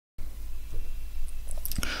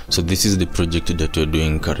So this is the project that we're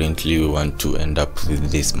doing currently. We want to end up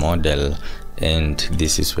with this model, and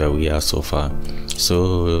this is where we are so far.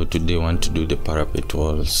 So today I want to do the parapet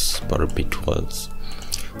walls.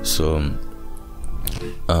 So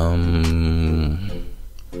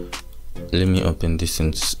let me open this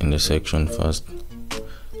in the section first,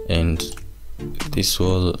 and this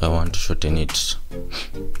wall I want to shorten it.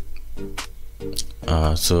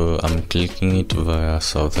 So I'm clicking it via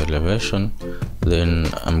south elevation, then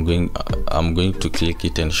I'm going to click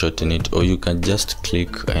it and shorten it, or you can just click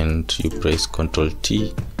and you press Ctrl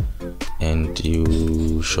T and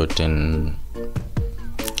you shorten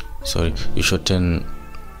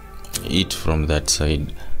it from that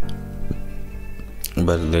side.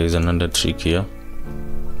 But there is another trick here.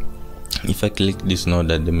 If I click this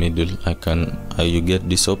node at the middle, you get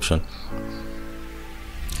this option,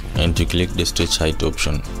 and you click the stretch height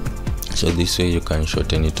option, so this way you can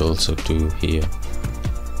shorten it also to here.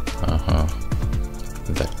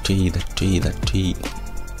 That way.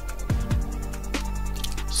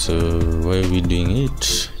 So why are we doing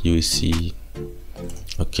it? You see.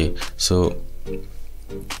 Okay, so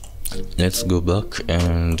let's go back,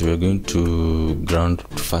 and we're going to ground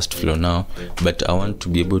first floor now, but I want to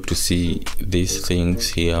be able to see these things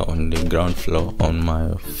here on the ground floor on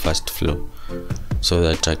my first floor, so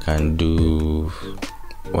that I can do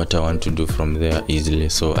what I want to do from there easily.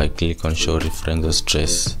 So I click on show reference as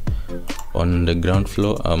trace. On the ground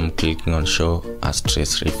floor, I'm clicking on show as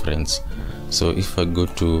trace reference. So if I go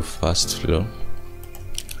to first floor,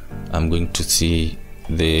 I'm going to see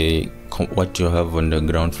what you have on the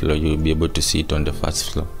ground floor. You'll be able to see it on the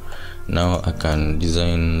first floor. Now I can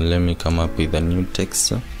design. Let me come up with a new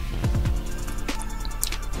texture.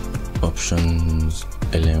 Options,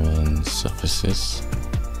 elements, surfaces,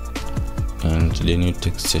 and the new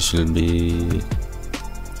texture should be,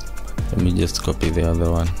 let me just copy the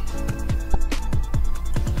other one.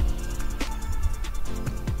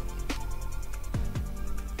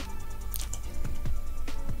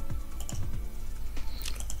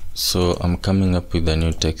 So I'm coming up with a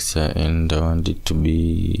new texture, and I want it to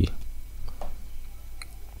be,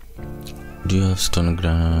 do you have stone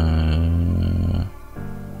granite?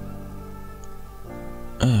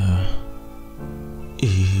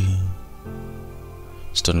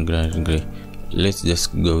 Stone granite gray. Let's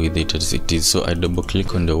just go with it as it is. So I double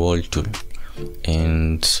click on the wall tool,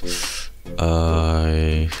 and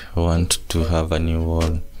I want to have a new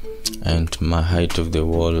wall, and my height of the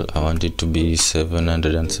wall, I want it to be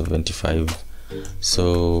 775.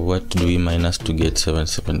 So what do we minus to get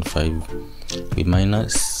 775? We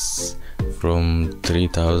minus from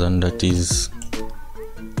 3000, that is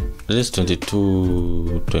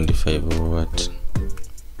 2225 or what?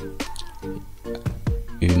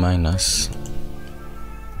 We minus,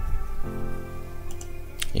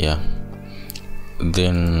 yeah.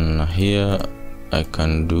 Then here I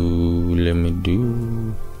can do, let me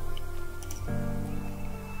do,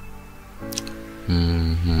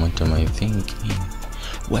 what am I thinking?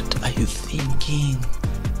 What are you thinking?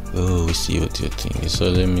 Oh, we see what you're thinking.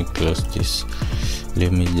 So let me close this.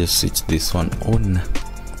 Let me just switch this one on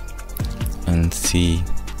and see.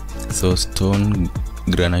 So stone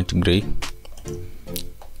granite gray.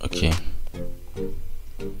 Okay,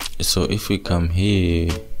 so if we come here,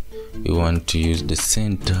 we want to use the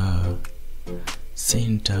center,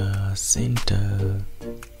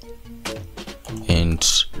 and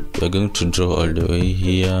we're going to draw all the way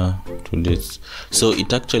here to this. So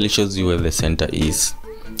it actually shows you where the center is,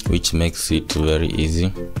 which makes it very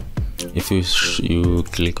easy. If you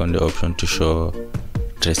click on the option to show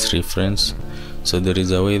trace reference, so there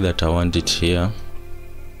is a way that I want it here,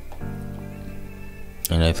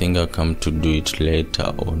 and I think I'll come to do it later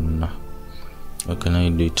on. Or can I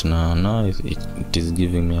do it now? Now it is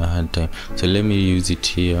giving me a hard time. So let me use it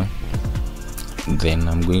here, then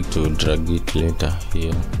I'm going to drag it later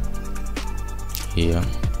here.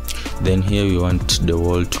 Then here we want the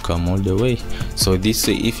wall to come all the way. So this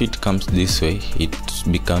way, if it comes this way, it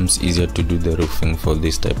becomes easier to do the roofing for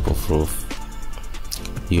this type of roof.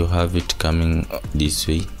 You have it coming this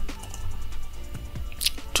way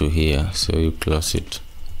to here, so you close it.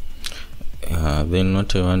 Then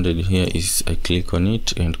what I wanted here is I click on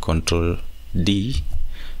it and Ctrl D,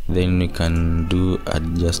 then we can do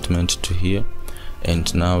adjustment to here,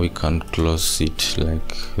 and now we can close it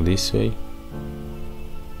like this way,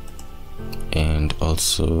 and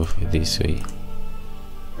also this way.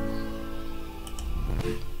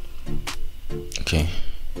 Okay,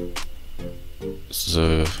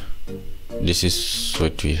 so this is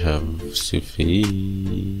what we have.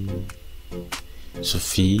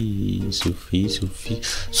 souffle.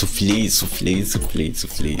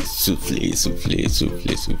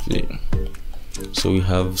 So we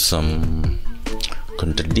have some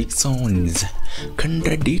contradictions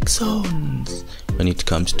when it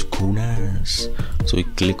comes to corners. So we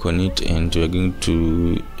click on it and we're going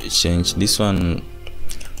to change this one.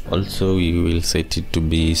 Also we will set it to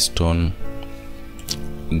be stone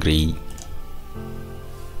gray.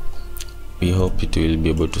 We hope it will be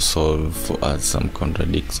able to solve for us some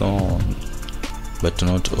contradiction, but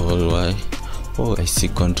not all. Why? Oh, I see.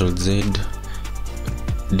 Ctrl Z,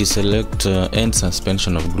 deselect end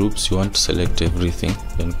suspension of groups. You want to select everything,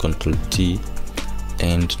 then Ctrl T,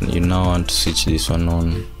 and you now want to switch this one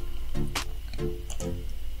on.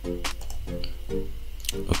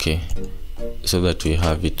 Okay, so that we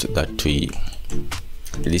have it that way,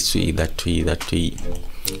 this way, that way.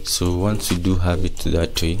 So once we do have it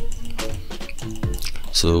that way,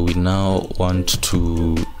 so we now want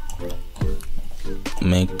to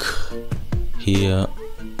make here,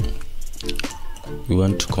 we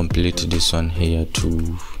want to complete this one here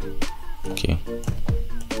too. Okay,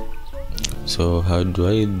 so how do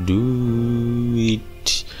I do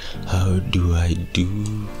it?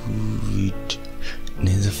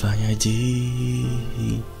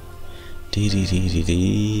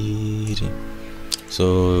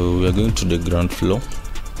 So we are going to the ground floor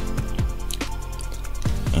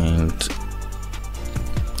and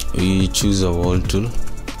we choose a wall tool.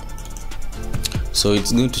 So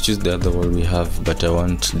it's going to choose the other wall we have, but I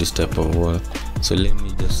want this type of wall, so let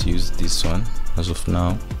me just use this one as of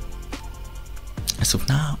now. So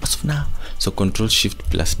Ctrl Shift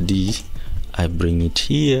plus D, I bring it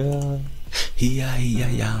here.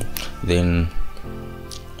 Then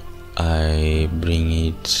I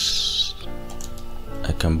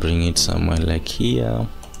can bring it somewhere like here.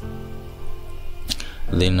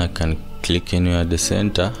 Then I can click anywhere at the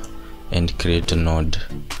center and create a node.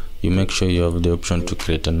 You make sure you have the option to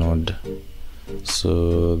create a node.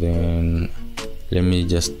 So then let me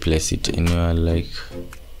just place it anywhere like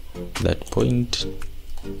that point.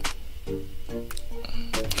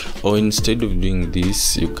 Or instead of doing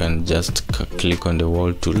this, you can just click on the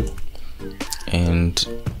wall tool and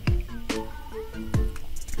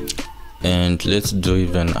let's draw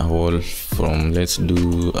even a wall from, let's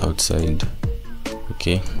do outside.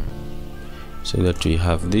 Okay, so that we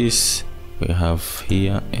have this, we have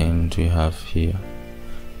here, and we have here.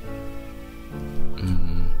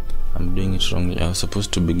 I'm doing it wrongly. I was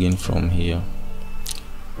supposed to begin from here,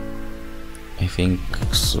 I think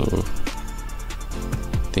so.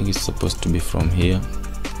 I think it's supposed to be from here.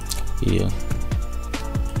 Is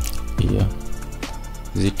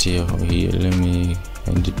it here or here? Let me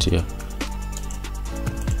end it here.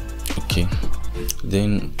 Okay,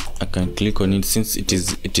 then I can click on it. Since it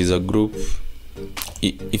is a group,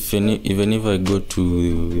 even if I go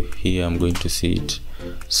to here, I'm going to see it.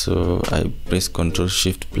 So I press Ctrl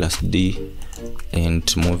Shift plus D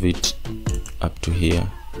and move it up to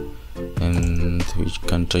here, and we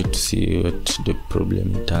can try to see what the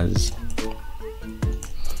problem it has.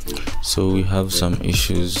 So we have some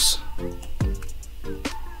issues.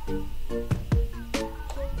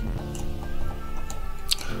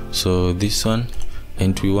 So this one,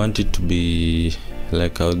 and we want it to be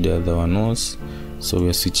like how the other one was, so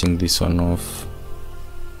we're switching this one off,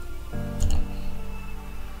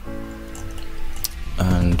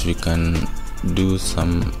 and we can do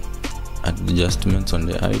some adjustments on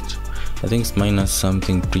the height. I think it's minus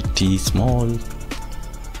something pretty small,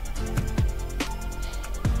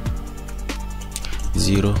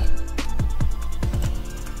 0.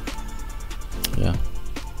 Yeah,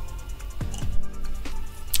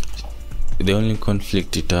 the only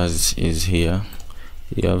conflict it has is here.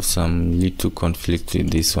 You have some little conflict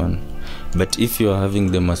with this one, but if you are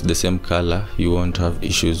having them as the same color, you won't have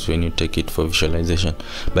issues when you take it for visualization.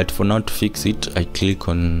 But for now, to fix it, I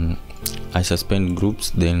suspend groups,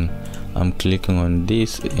 then I'm clicking on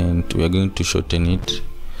this, and we are going to shorten it.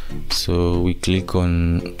 So we click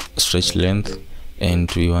on stretch length,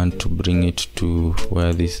 and we want to bring it to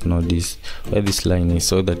where this node is, where this line is,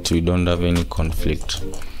 so that we don't have any conflict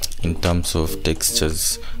in terms of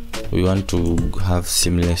textures. We want to have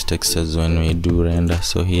seamless textures when we do render.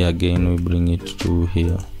 So here again, we bring it to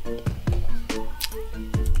here.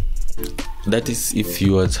 That is if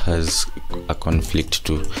yours has a conflict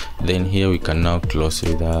too. Then here we can now close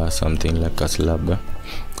with something like a slab,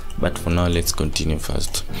 but for now let's continue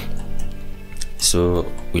first. So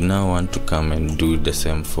we now want to come and do the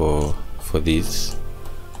same for this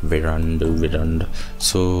veranda.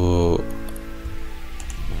 So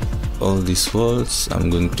all these walls, I'm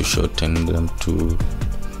going to shorten them to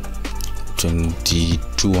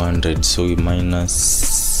 2200, so we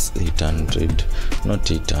minus 800, not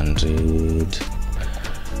 800.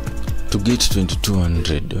 To get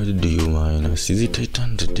 2200, what do you minus? Is it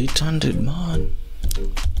 800? 800, man.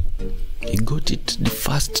 I got it the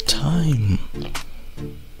first time.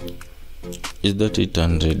 Is that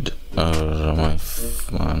 800? My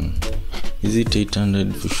man. Is it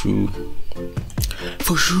 800 for sure?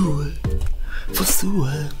 For sure. For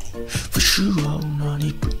sure. For sure.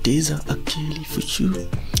 Unanipoteza akili for sure.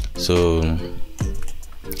 So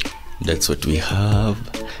that's what we have.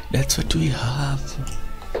 That's what we have.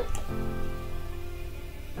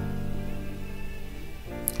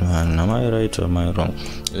 Man, am I right or am I wrong?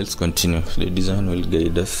 Let's continue. The design will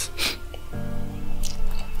guide us.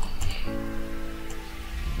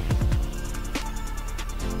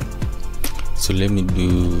 So let me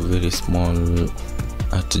do very small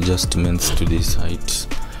adjustments to this height.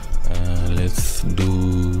 Let's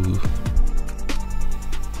do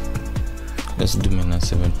minus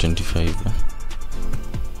 725.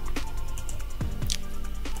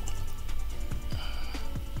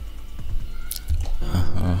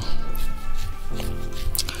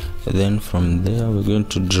 Then from there we're going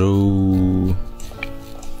to draw.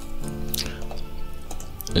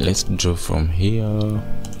 Let's draw from here.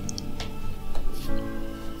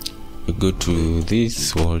 We go to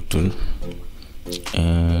this wall tool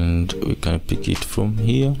and we can pick it from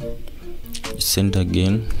here, center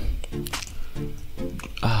again.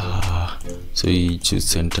 So you choose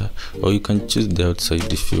center, or you can choose the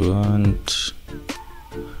outside if you want.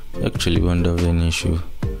 Actually won't have any issue.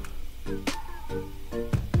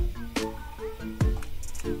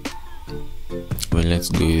 Well, let's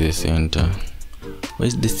go with the center.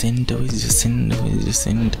 Where's the center? Where's the center? Where's the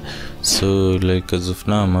center? So like as of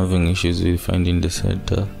now I'm having issues with finding the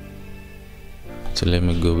center, so let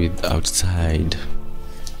me go with outside.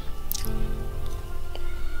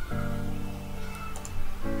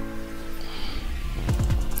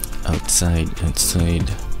 Outside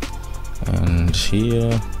and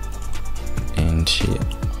here and here.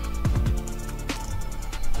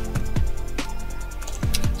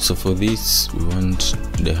 So for this we want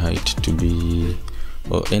the height to be,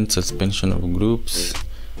 or end suspension of groups,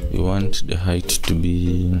 we want the height to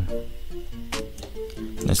be,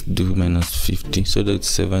 let's do minus 50, so that's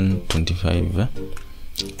 725.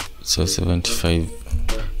 So 75,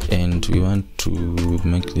 and we want to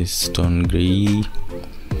make this stone gray.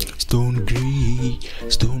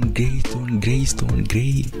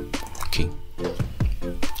 Okay,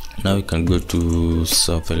 now we can go to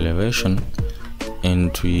south elevation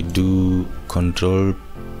and we do Control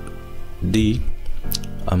D.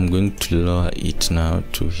 I'm going to lower it now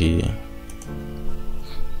to here.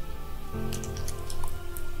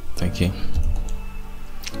 Okay,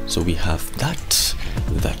 so we have that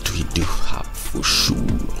we do have for sure.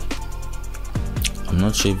 I'm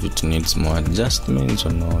not sure if it needs more adjustments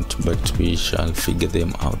or not, but we shall figure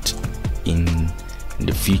them out in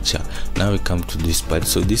the future. Now we come to this part.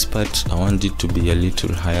 So this part I want it to be a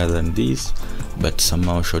little higher than this, but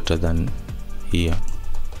somehow shorter than here,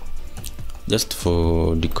 just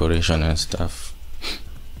for decoration and stuff.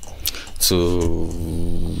 So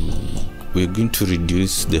we're going to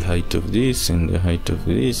reduce the height of this and the height of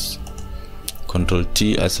this. Control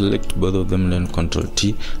T, I select both of them, then Control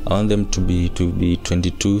T. I want them to be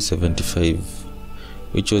 2275,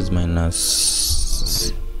 which was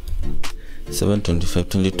minus 725,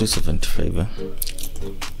 2275.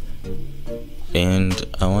 And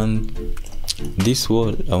I want this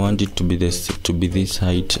wall, I want it to be this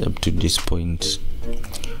height up to this point.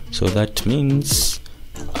 So that means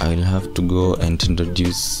I'll have to go and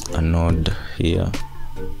introduce a node here.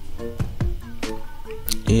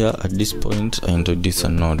 Here at this point I introduce a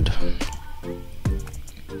node.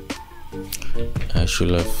 I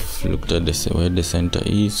should have looked at where the center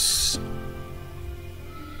is.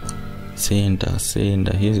 Center,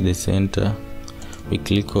 here's the center. We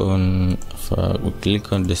click on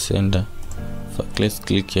the center. Let's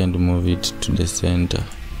click here and move it to the center.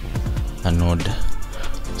 A node.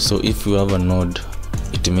 So if you have a node,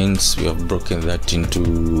 it means we have broken that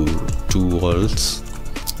into two walls.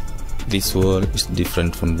 This wall is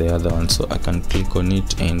different from the other one, so I can click on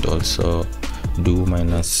it and also do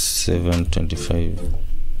minus 725.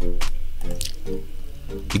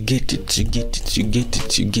 You get it.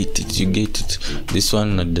 This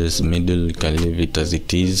one at this middle, you can leave it as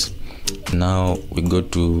it is. Now we go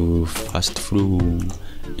to first floor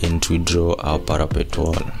and we draw our parapet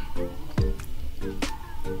wall.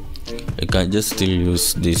 I can just still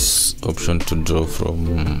use this option to draw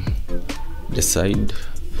from the side.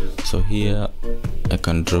 So here I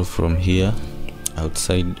can draw from here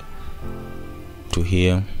outside to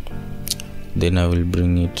here, then I will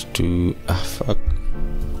bring it to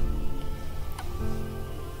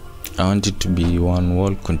I want it to be one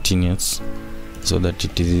wall continuous, so that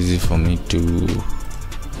it is easy for me to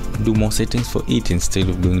do more settings for it instead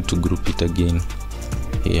of going to group it again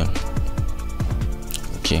here.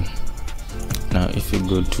 Okay, now if you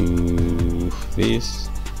go to this,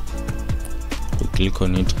 we click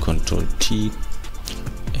on it, Ctrl T,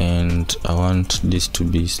 and I want this to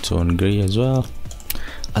be stone gray as well.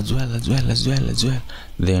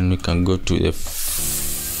 Then we can go to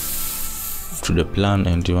the plan,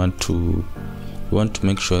 and we want to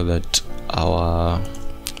make sure that our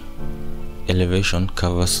elevation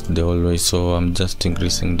covers the hallway. So I'm just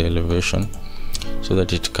increasing the elevation so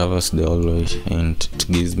that it covers the hallway and it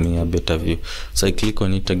gives me a better view. So I click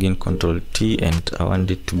on it again, Ctrl T, and I want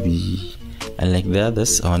it to be, unlike the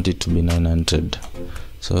others, I want it to be 900.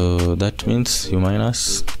 So that means you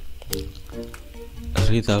minus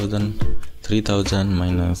 3000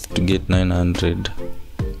 minus, to get 900,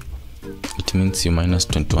 it means you minus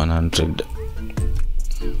 2100.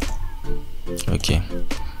 Okay,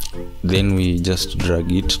 then we just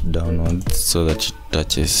drag it downwards so that it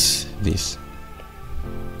touches this.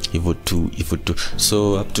 Evo 2.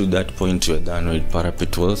 So up to that point we're done with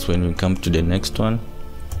parapet walls. When we come to the next one,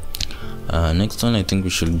 I think we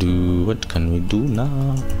should do, what can we do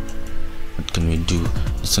now?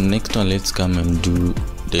 So next one, let's come and do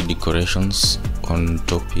the decorations on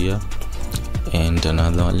top here, and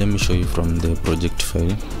another one. Let me show you from the project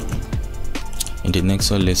file. In the next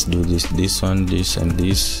one, let's do this one, this and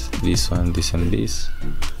this one, this and this,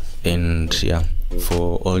 and yeah,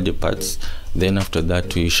 for all the parts. Then after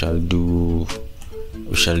that we shall do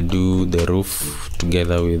the roof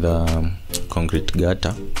together with a concrete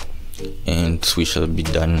gutter, and we shall be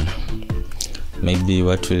done. Maybe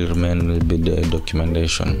what will remain will be the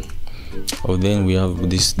documentation. Then we have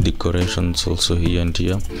these decorations also here and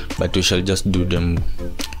here, but we shall just do them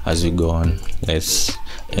as we go on. Let's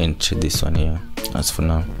end this one here as for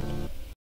now.